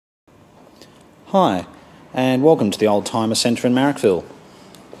Hi, and welcome to the Oldtimer Centre in Marrickville.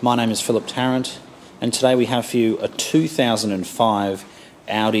 My name is Philip Tarrant, and today we have for you a 2005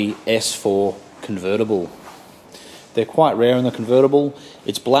 Audi S4 convertible. They're quite rare in the convertible.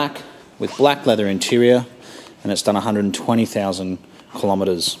 It's black with black leather interior, and it's done 120,000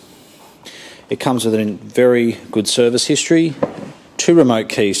 kilometres. It comes with a very good service history, 2 remote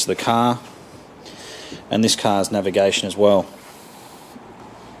keys to the car, and this car's navigation as well.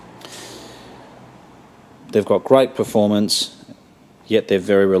 They've got great performance, yet they're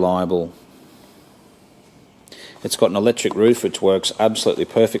very reliable. It's got an electric roof which works absolutely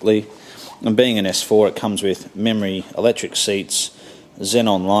perfectly, and being an S4 it comes with memory electric seats,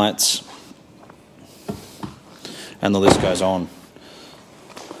 xenon lights, and the list goes on.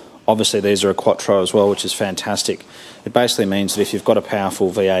 Obviously these are a quattro as well, which is fantastic. It basically means that if you've got a powerful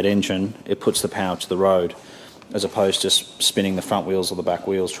V8 engine, it puts the power to the road, as opposed to just spinning the front wheels or the back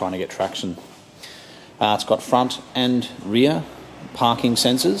wheels trying to get traction. It's got front and rear parking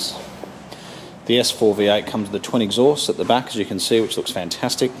sensors. The S4 V8 comes with the twin exhausts at the back, as you can see, which looks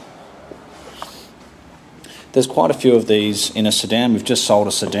fantastic. There's quite a few of these in a sedan. We've just sold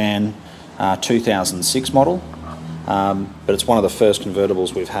a sedan 2006 model, but it's one of the first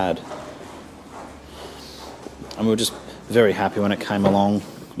convertibles we've had. And we were just very happy when it came along.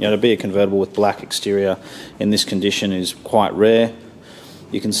 You know, to be a convertible with black exterior in this condition is quite rare.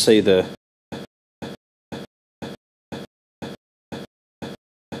 You can see the